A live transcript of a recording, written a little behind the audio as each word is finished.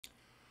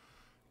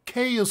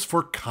K is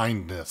for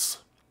kindness.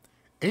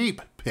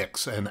 Ape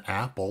picks an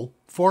apple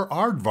for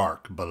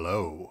aardvark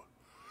below.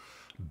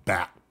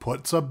 Bat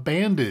puts a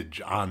bandage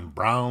on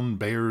brown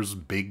bear's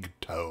big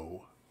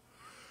toe.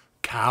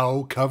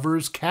 Cow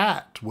covers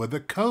cat with a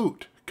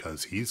coat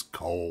 'cause he's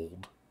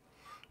cold.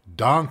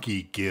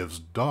 Donkey gives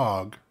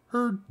dog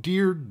her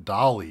dear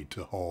dolly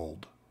to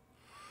hold.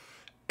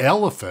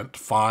 Elephant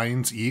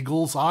finds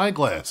eagle's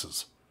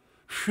eyeglasses.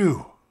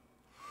 Phew.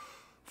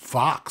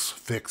 Fox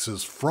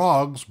fixes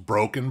frog's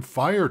broken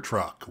fire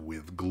truck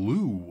with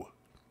glue.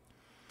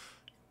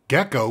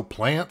 Gecko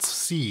plants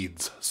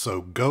seeds so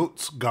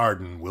goat's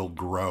garden will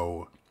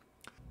grow.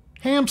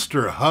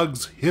 Hamster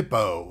hugs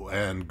hippo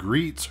and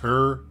greets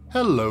her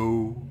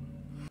hello.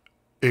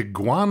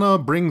 Iguana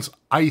brings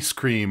ice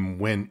cream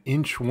when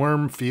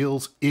inchworm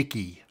feels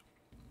icky.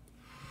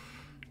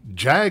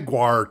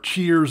 Jaguar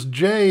cheers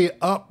Jay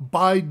up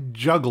by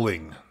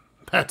juggling.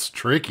 That's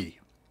tricky.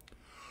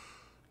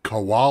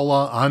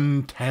 Koala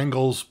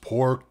untangles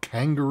poor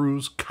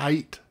kangaroo's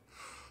kite.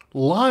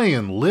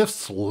 Lion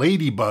lifts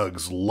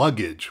ladybug's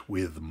luggage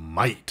with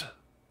might.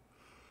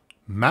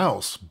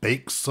 Mouse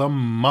bakes some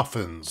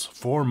muffins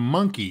for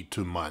monkey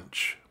to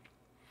munch.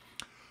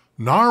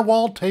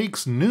 Narwhal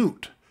takes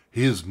Newt,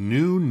 his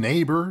new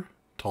neighbor,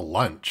 to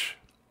lunch.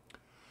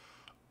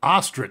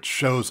 Ostrich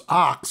shows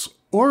ox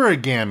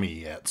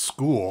origami at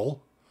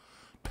school.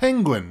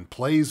 Penguin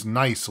plays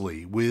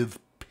nicely with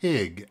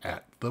pig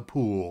at the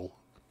pool.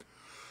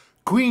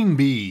 Queen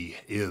bee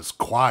is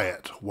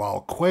quiet while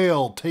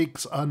quail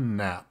takes a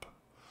nap.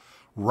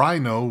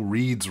 Rhino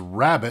reads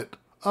rabbit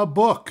a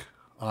book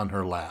on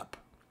her lap.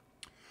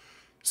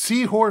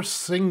 Seahorse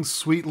sings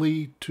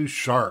sweetly to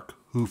shark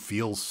who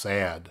feels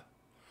sad.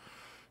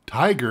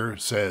 Tiger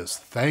says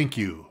thank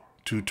you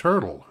to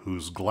turtle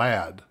who's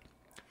glad.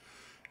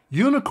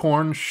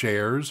 Unicorn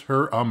shares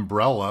her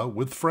umbrella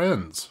with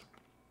friends.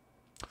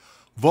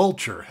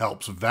 Vulture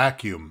helps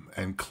vacuum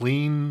and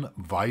clean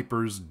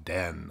viper's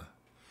den.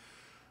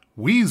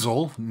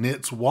 Weasel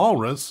knits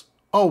walrus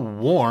a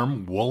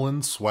warm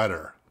woolen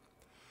sweater.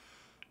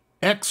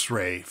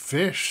 X-ray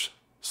fish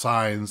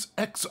signs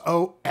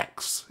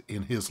XOX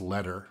in his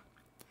letter.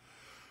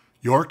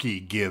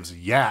 Yorkie gives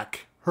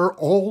yak her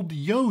old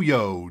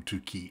yo-yo to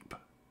keep.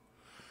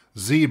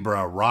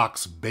 Zebra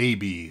rocks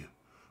baby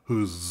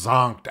who's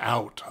zonked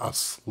out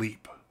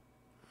asleep.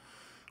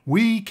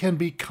 We can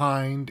be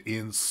kind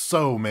in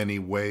so many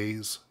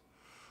ways.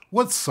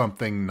 What's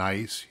something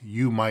nice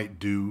you might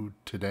do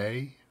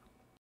today?